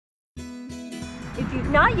If you've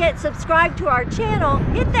not yet subscribed to our channel,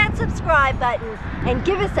 hit that subscribe button and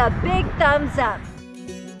give us a big thumbs up.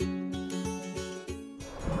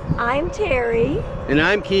 I'm Terry. And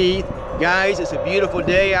I'm Keith. Guys, it's a beautiful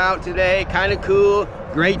day out today, kind of cool,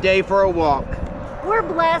 great day for a walk. We're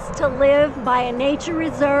blessed to live by a nature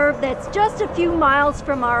reserve that's just a few miles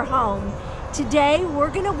from our home. Today,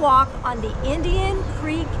 we're gonna walk on the Indian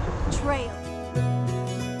Creek Trail.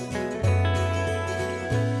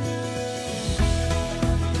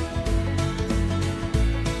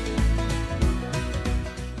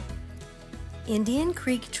 Indian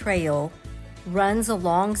Creek Trail runs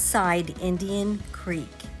alongside Indian Creek.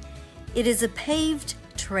 It is a paved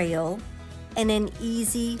trail and an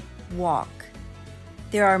easy walk.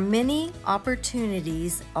 There are many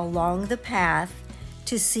opportunities along the path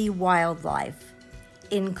to see wildlife,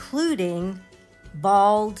 including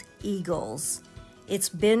bald eagles. It's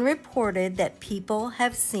been reported that people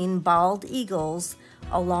have seen bald eagles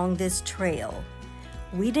along this trail.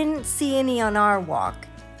 We didn't see any on our walk.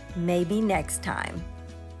 Maybe next time.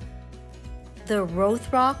 The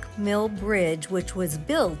Rothrock Mill Bridge, which was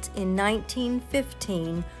built in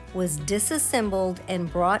 1915, was disassembled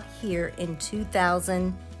and brought here in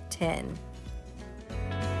 2010.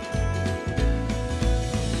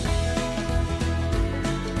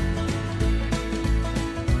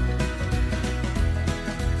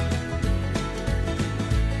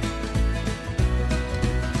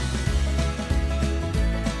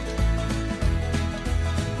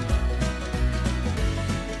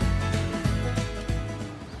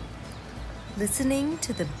 Listening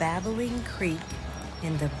to the babbling creek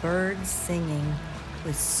and the birds singing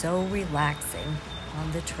was so relaxing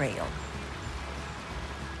on the trail.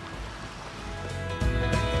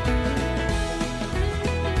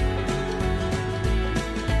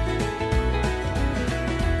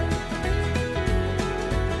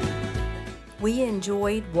 We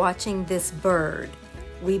enjoyed watching this bird.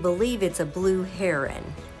 We believe it's a blue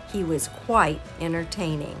heron. He was quite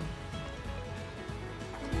entertaining.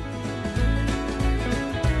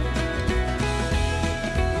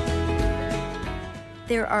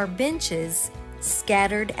 There are benches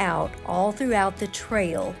scattered out all throughout the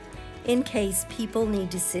trail in case people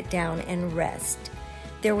need to sit down and rest.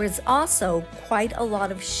 There was also quite a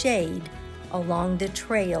lot of shade along the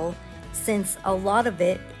trail since a lot of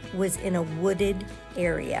it was in a wooded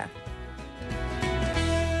area.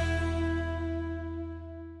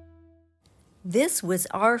 This was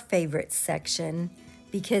our favorite section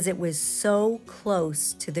because it was so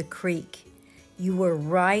close to the creek. You were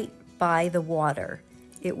right by the water.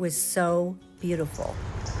 It was so beautiful.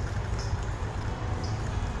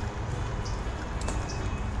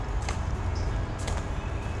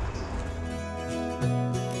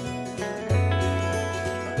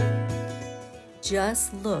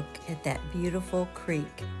 Just look at that beautiful creek.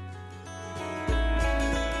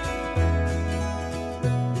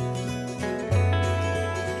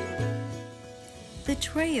 The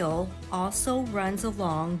trail also runs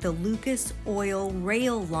along the Lucas Oil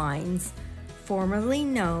rail lines, formerly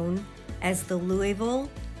known as the Louisville,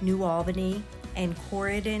 New Albany, and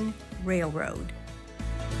Corydon Railroad.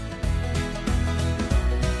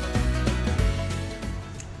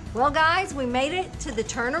 Well guys, we made it to the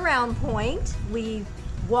turnaround point. We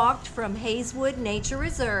walked from Hayeswood Nature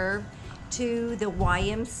Reserve to the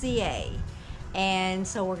YMCA. And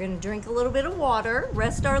so we're gonna drink a little bit of water,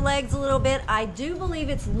 rest our legs a little bit. I do believe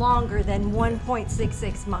it's longer than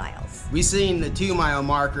 1.66 miles. We seen the 2 mile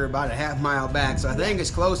marker about a half mile back, so I think it's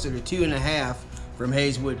closer to 2.5 from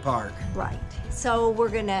Hayeswood Park. Right, so we're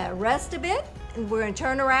gonna rest a bit and we're gonna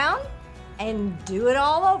turn around and do it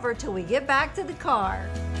all over till we get back to the car.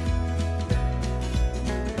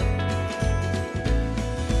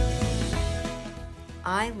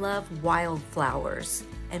 I love wildflowers,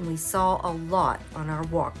 and we saw a lot on our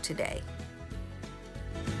walk today.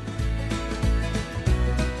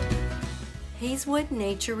 Hayeswood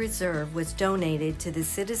Nature Reserve was donated to the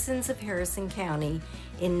citizens of Harrison County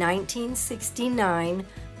in 1969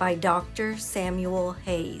 by Dr. Samuel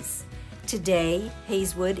Hayes. Today,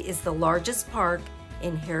 Hayeswood is the largest park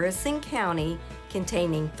in Harrison County,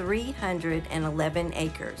 containing 311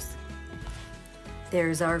 acres.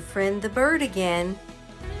 There's our friend the bird again.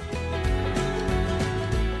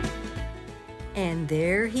 And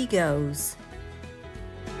there he goes.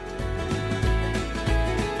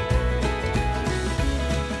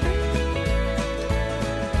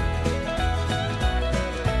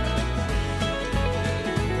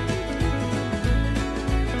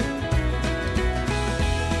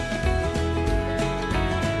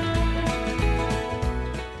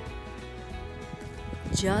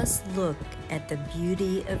 Just look at the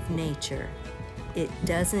beauty of nature. It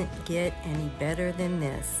doesn't get any better than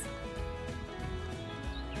this.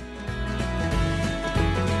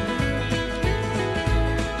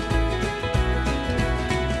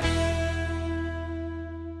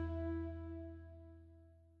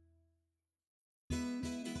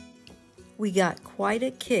 We got quite a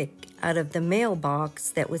kick out of the mailbox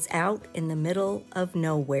that was out in the middle of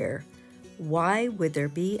nowhere. Why would there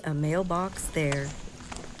be a mailbox there?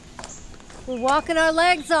 We're walking our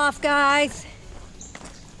legs off, guys.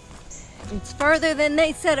 It's further than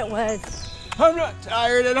they said it was. I'm not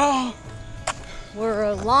tired at all.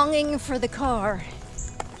 We're longing for the car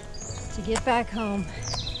to get back home.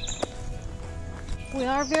 We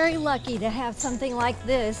are very lucky to have something like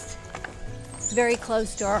this very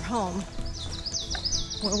close to our home,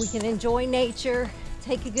 where we can enjoy nature,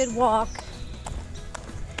 take a good walk.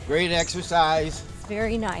 Great exercise. It's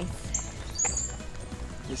very nice.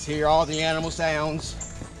 Just hear all the animal sounds.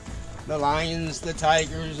 The lions, the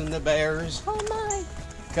tigers, and the bears. Oh my!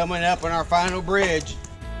 Coming up on our final bridge.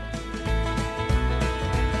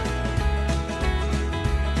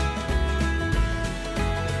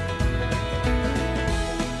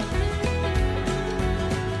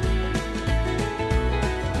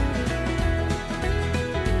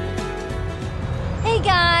 Hey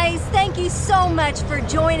guys, thank you so much for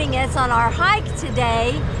joining us on our hike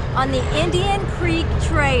today on the Indian Creek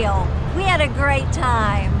Trail. We had a great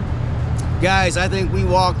time. Guys, I think we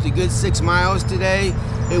walked a good 6 miles today.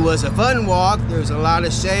 It was a fun walk. There was a lot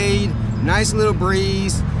of shade, nice little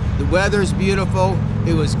breeze. The weather's beautiful.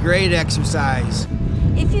 It was great exercise.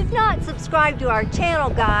 If you've not subscribed to our channel,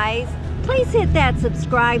 guys, please hit that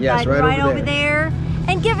subscribe button right over there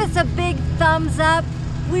and give us a big thumbs up.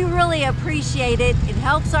 We really appreciate it. It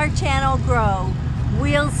helps our channel grow.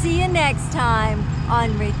 We'll see you next time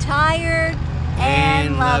on Retired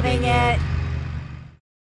and Loving It.